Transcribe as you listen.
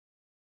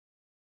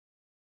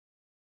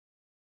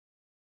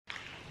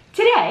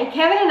Today,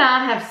 Kevin and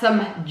I have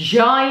some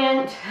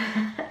giant,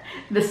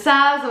 the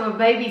size of a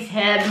baby's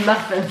head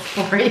muffins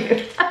for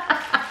you.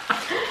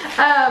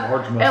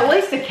 At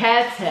least a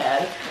cat's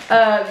head.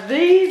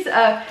 These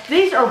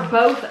are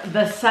both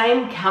the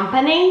same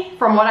company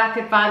from what I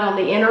could find on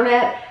the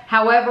internet.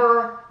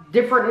 However,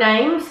 different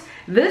names.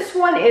 This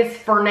one is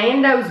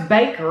Fernando's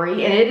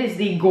Bakery, and it is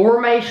the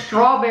Gourmet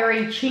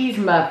Strawberry Cheese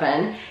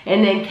Muffin.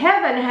 And then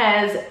Kevin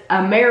has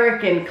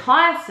American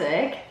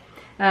Classic,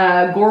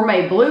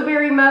 Gourmet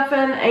Blueberry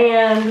Muffin,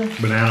 and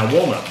Banana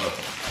Walnut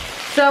Muffin.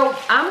 So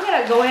I'm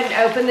going to go ahead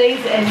and open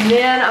these, and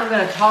then I'm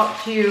going to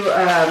talk to you,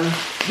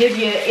 give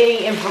you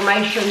any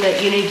information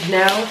that you need to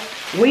know.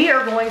 We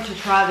are going to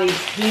try these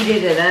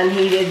heated and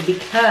unheated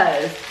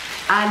because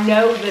I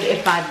know that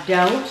if I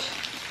don't,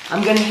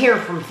 I'm going to hear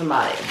from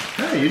somebody.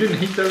 Hey, you didn't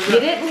heat those up? You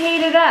didn't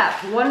heat it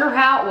up. Wonder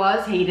how it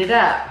was heated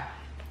up.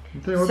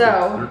 So,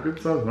 they're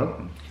good sized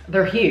muffins.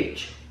 They're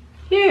huge.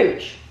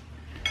 Huge.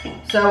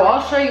 So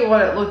I'll show you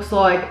what it looks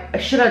like.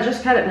 Should I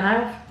just cut it in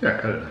half? Yeah,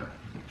 cut it in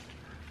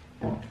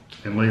half.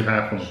 And leave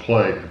half on the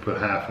plate and put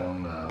half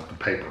on the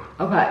paper.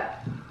 Okay.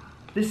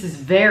 This is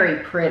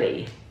very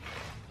pretty.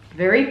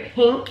 Very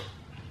pink.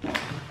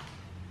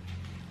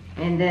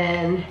 And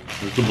then...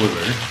 There's the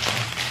blueberry.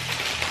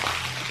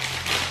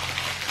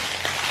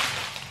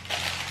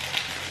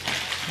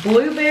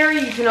 Blueberry,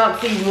 you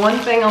cannot see one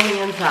thing on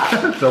the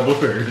inside. No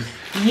blueberries.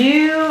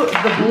 You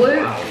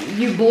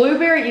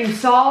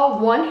saw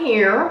one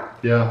here.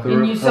 Yeah.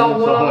 And you saw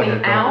one on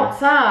the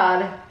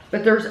outside,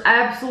 but there's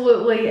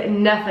absolutely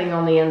nothing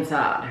on the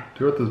inside.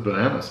 Do what this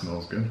banana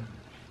smells good.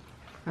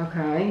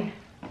 Okay.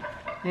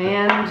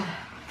 And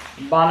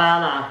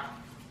banana.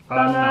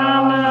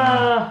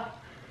 Banana.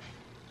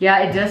 Yeah,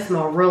 it does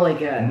smell really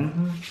good.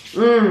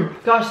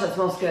 Gosh, that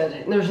smells good.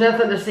 And there's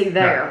nothing to see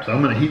there. Yeah, so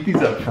I'm gonna heat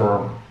these up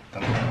for, I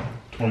don't know,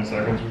 20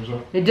 seconds or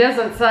so. It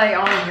doesn't say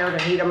on here to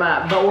heat them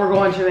up, but we're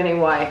going to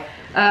anyway.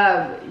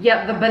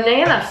 Yeah, the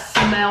banana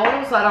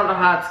smells, I don't know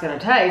how it's gonna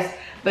taste,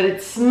 but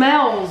it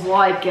smells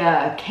like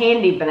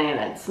candy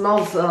banana. It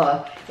smells,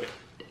 I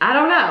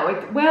don't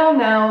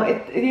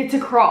know. It's a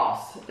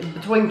cross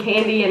between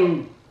candy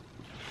and,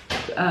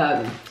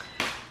 I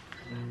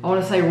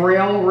want to say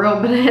real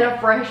banana,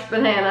 fresh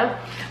banana.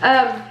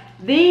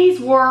 These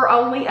were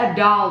only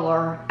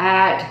 $1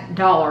 at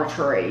Dollar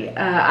Tree.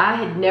 I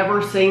had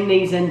never seen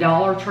these in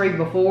Dollar Tree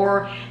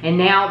before, and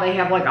now they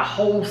have like a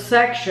whole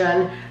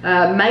section,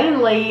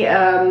 mainly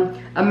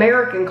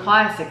American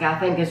Classic, I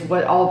think is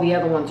what all the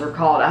other ones are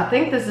called. I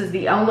think this is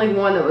the only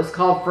one that was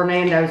called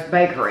Fernando's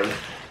Bakery.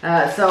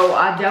 So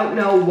I don't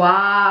know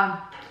why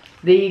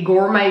the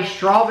Gourmet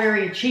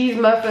Strawberry Cheese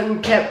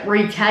Muffin kept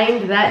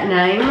retained that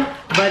name,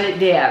 but it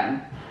did.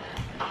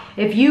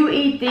 If you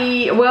eat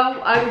the,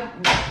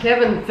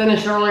 Kevin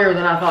finished earlier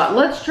than I thought.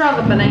 Let's try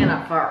the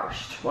banana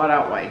first, why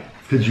don't we?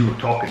 Because you were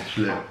talking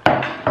shit.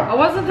 I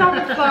wasn't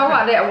talking slow.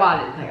 I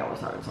didn't think I was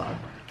talking slow.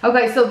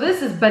 Okay, so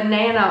this is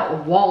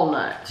Banana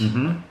Walnut.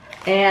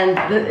 And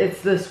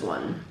it's this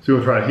one. So you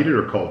want to try it heated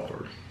or cold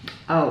first?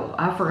 Oh,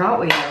 I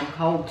forgot we had them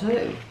cold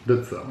too.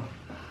 That's so.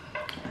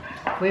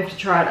 We have to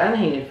try it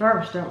unheated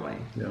first, don't we?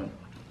 Yeah.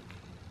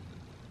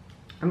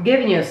 I'm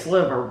giving you a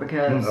sliver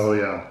because... Oh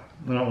yeah.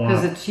 I don't want.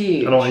 Because it's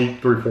huge. I don't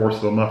eat 3/4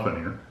 of a muffin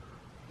here.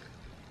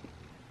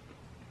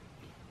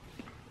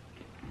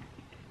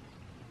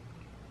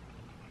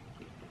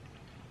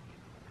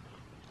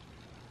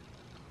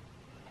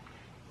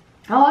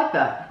 I like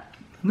that.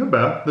 Not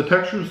bad. The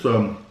texture's I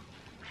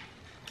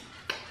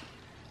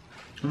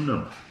don't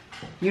know.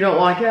 You don't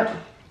like it? I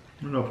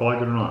don't know if I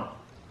like it or not.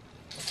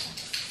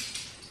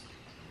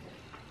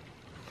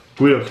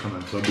 Guido's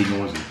coming, so it'll be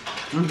noisy.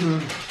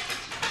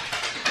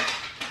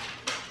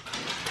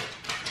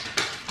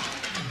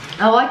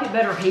 I like it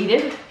better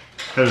heated.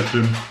 I do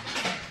too.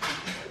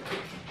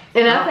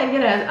 And I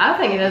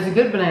think it has a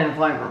good banana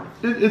flavor.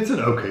 It's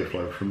an okay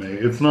flavor for me.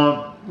 It's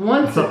not.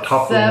 Once it's not it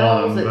top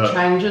settles, of the line, it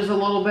changes a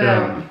little bit.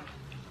 Yeah.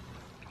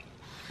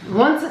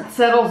 Once it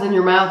settles in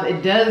your mouth,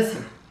 it does.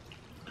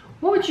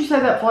 What would you say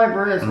that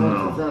flavor is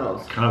once it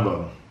settles? Kind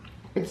of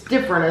It's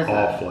different, isn't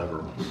off it?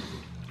 flavor.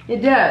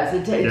 It does.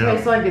 It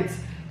tastes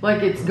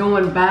like it's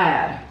going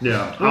bad.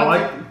 Yeah,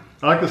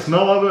 I like the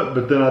smell of it,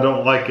 but then I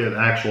don't like it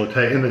actually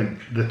taste. And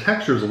the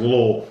texture is a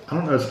little, I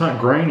don't know, it's not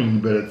grainy,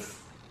 but it's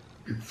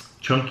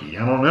chunky.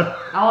 I don't know.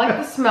 I like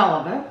the smell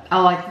of it.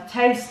 I like the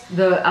taste.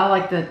 I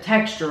like the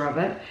texture of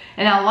it,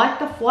 and I like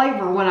the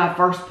flavor when I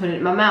first put it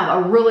in my mouth. I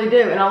really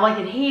do, and I like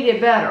it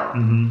heated better.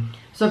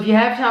 So if you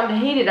have time to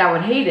heat it, I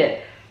would heat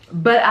it.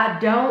 But I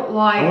don't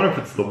like. I wonder if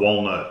it's the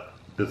walnut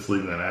that's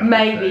leaving that out.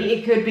 Maybe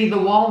it could be the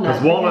walnut.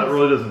 Because walnut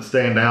really doesn't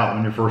stand out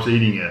when you're first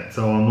eating it.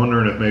 So I'm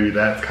wondering if maybe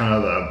that's kind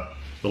of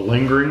the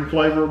lingering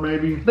flavor,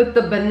 maybe. But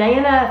the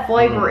banana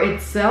flavor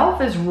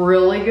itself is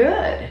really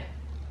good.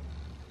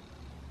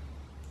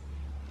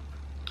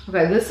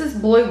 Okay, this is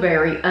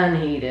blueberry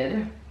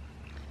unheated.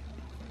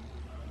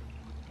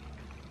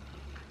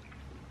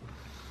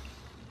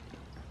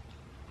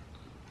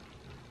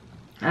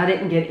 I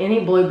didn't get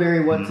any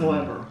blueberry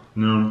whatsoever.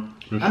 No.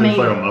 It I mean, tastes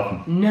like a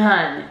muffin.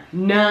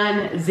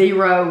 None,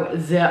 zero,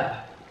 zip.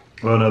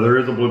 Well, no, there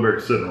is a blueberry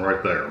sitting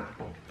right there.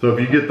 So if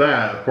you get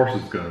that, of course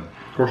you're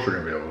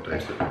gonna be able to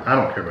taste it. I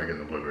don't care about getting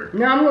the blueberry.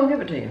 No, I'm gonna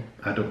give it to you.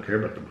 I don't care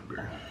about the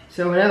blueberry.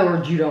 So in other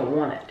words, you don't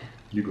want it.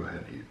 You go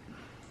ahead and eat it.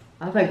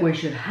 I think we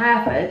should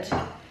half it.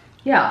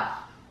 Yeah.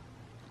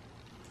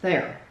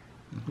 There.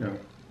 Yeah.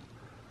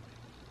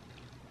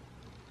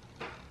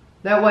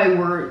 That way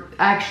we're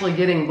actually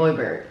getting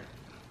blueberry.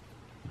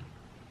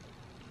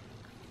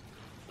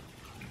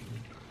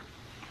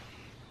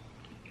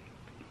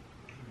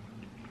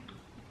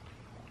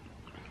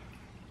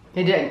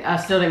 It didn't. I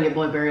still didn't get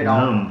blueberry at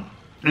all.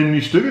 And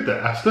you still get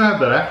that. I still have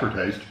that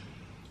aftertaste.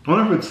 I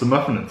wonder if it's the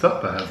muffin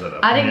itself that has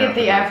that. I didn't get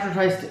the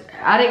aftertaste.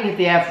 I didn't get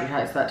the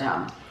aftertaste that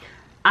time.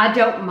 I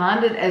don't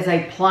mind it as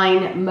a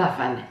plain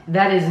muffin.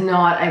 That is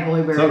not a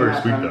blueberry muffin.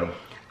 It's not very sweet though.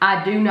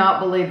 I do not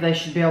believe they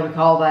should be able to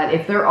call that.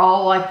 If they're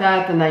all like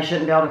that, then they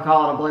shouldn't be able to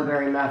call it a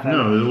blueberry muffin.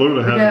 No, it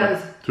literally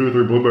has like 2 or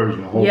 3 blueberries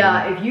in the whole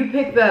thing. If you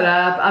pick that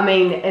up, I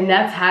mean, and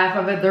that's half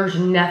of it, there's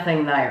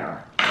nothing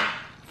there.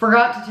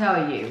 Forgot to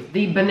tell you,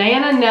 the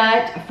banana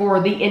nut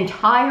for the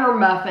entire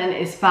muffin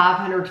is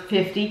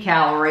 550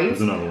 calories.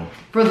 There's another one.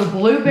 For the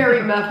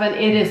blueberry muffin,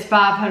 it is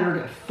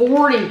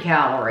 540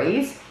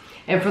 calories.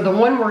 And for the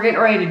one we're getting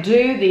ready to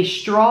do, the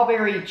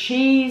strawberry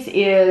cheese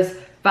is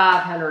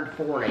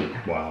 540.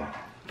 Wow.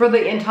 For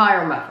the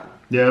entire muffin.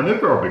 Yeah, and they're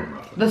a big muffin.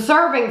 The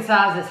serving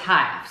size is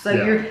half, so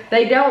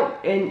they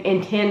don't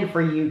intend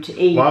for you to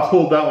eat. Well, I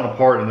pulled that one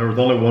apart, and there was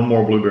only one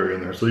more blueberry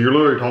in there. So you're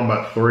literally talking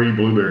about 3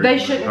 blueberries. They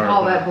shouldn't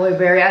call that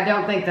blueberry. I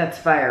don't think that's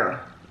fair.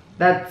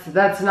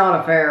 That's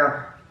not a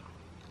fair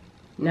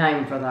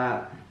name for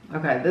that.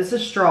 Okay, this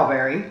is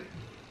strawberry.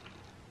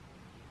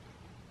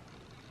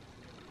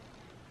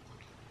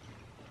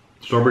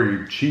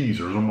 Strawberry cheese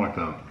or something like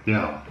that.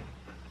 Yeah.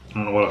 I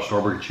don't know what a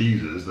strawberry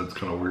cheese is. That's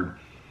kind of weird.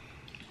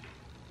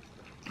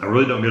 I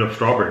really don't get a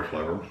strawberry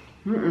flavor.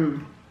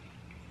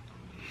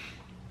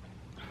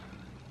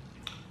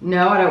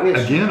 No, I don't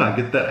get. Again, I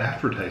get that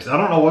aftertaste. I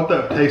don't know what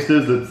that taste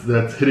is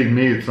that's hitting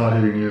me. It's not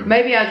hitting you.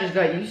 Maybe I just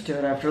got used to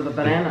it after the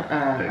banana.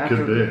 It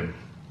could be. I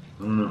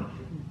don't know.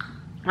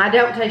 I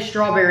don't taste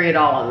strawberry at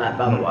all in that,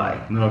 by the way.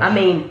 No, I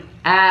mean,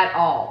 at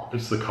all.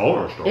 It's the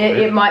color of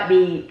strawberry. It might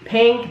be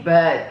pink,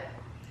 but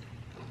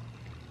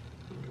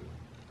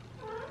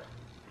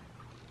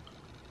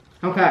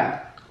okay.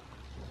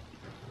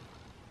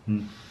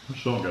 I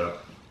still don't get it.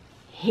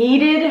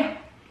 Heated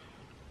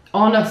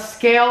on a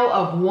scale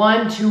of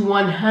 1 to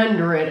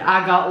 100,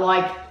 I got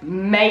like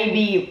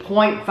maybe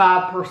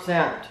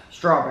 0.5%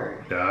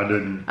 strawberry. Yeah, I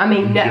didn't. I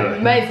mean, you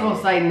may as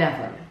well say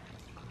nothing.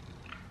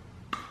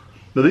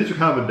 But these are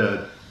kind of a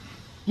dud.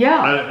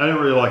 Yeah. I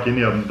didn't really like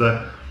any of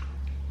them.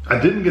 I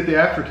didn't get the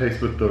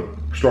aftertaste with the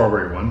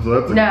strawberry one, so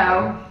that's a no.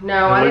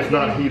 At least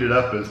not heated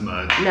up as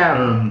much.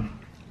 No.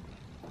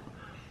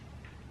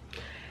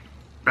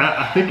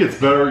 I think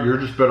it's better. You're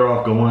just better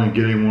off going and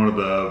getting one of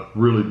the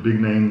really big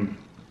name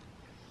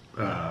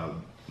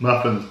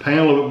muffins, paying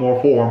a little bit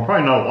more for them.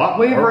 Probably not a lot.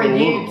 We've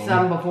reviewed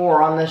some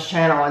before on this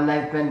channel, and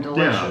they've been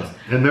delicious.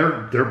 Yeah, and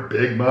they're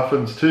big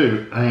muffins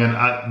too.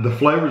 And the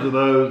flavors of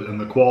those and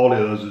the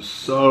quality of those is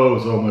so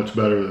much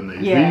better than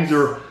these. Yes.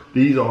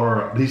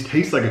 These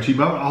taste like a cheap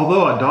muffin.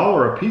 Although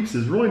 $1 a piece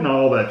is really not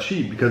all that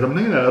cheap, because I'm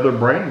thinking that other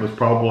brand was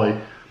probably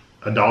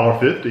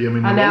 $1.50. I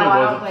mean, I know. really I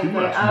wasn't don't too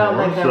much I don't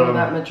more. think they were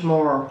that much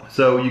more.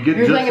 So you get.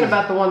 You're thinking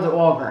about the ones at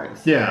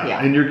Walgreens. Yeah,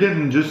 and you're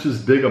getting just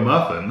as big a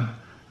muffin,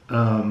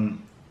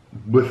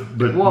 with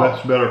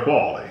much better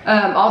quality.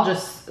 I'll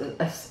just.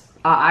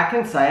 I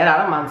can say it. I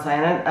don't mind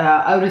saying it.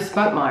 Otis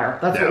Spunkmeyer.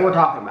 That's what we're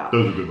talking about.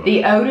 Those are good ones.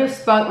 The Otis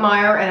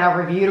Spunkmeyer, and I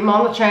reviewed them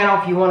on the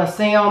channel. If you want to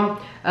see them,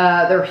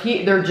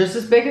 they're just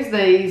as big as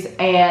these,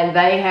 and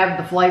they have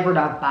the flavor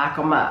to back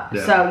them up.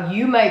 Yeah. So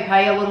you may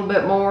pay a little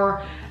bit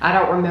more. I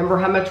don't remember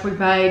how much we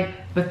paid,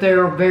 but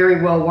they're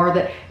very well worth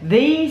it.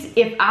 These,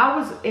 if I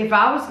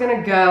was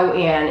gonna go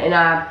in and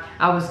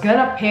I was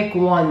gonna pick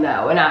one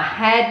though, and I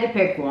had to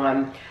pick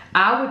one,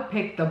 I would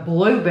pick the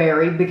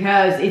blueberry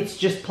because it's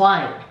just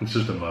plain. It's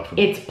just a muffin.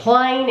 It's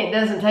plain. It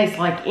doesn't taste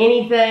like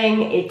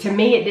anything. To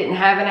me, it didn't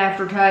have an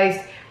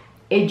aftertaste.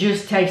 It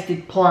just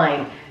tasted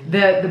plain.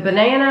 The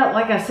banana,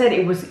 like I said,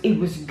 it was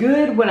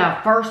good when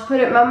I first put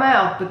it in my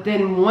mouth, but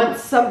then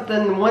once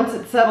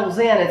it settles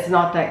in, it's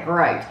not that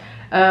great.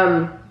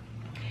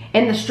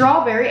 And the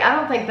strawberry, I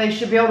don't think they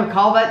should be able to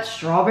call that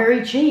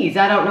strawberry cheese.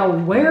 I don't know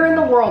where in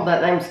the world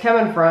that name's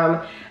coming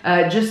from.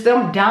 Just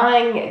them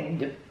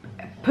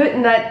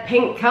putting that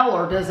pink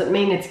color doesn't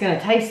mean it's going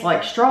to taste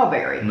like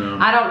strawberry. No.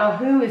 I don't know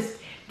who is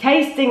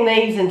tasting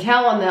these and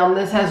telling them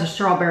this has a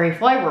strawberry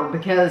flavor,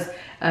 because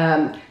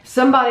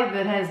somebody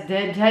that has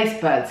dead taste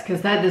buds,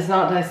 because that does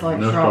not taist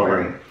like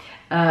strawberry.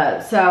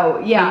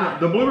 So yeah,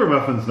 the blueberry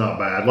muffin's not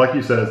bad. Like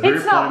you said, it's very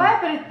it's not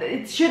bad, but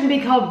it shouldn't be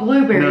called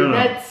blueberry. No.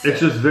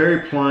 It's just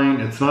very plain.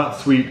 It's not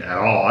sweet at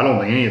all. I don't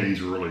think any of these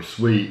are really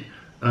sweet.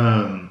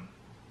 No,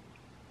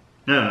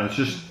 it's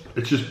just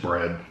It's just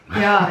bread.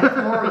 Yeah, it's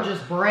more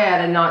just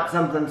bread and not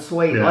something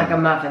sweet like a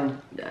muffin.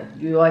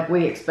 Like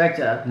we expect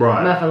a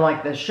muffin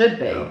like this should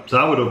be. Yeah. So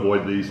I would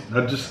avoid these.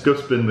 I'd just go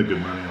spend the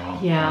good money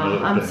on. Yeah,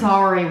 I'm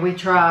sorry. We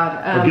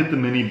tried. Or get the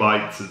mini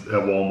bites at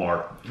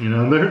Walmart. You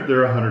know,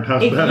 they're 100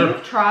 times better. If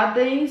you've tried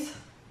these,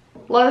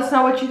 let us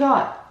know what you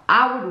thought.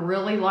 I would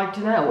really like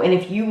to know. And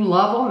if you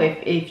love them,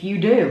 if you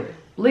do,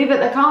 leave it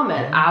in a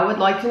comment. I would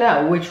like to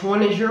know which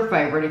one is your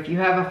favorite, if you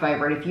have a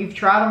favorite. If you've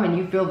tried them and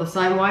you feel the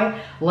same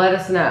way, let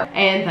us know.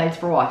 And thanks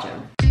for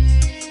watching.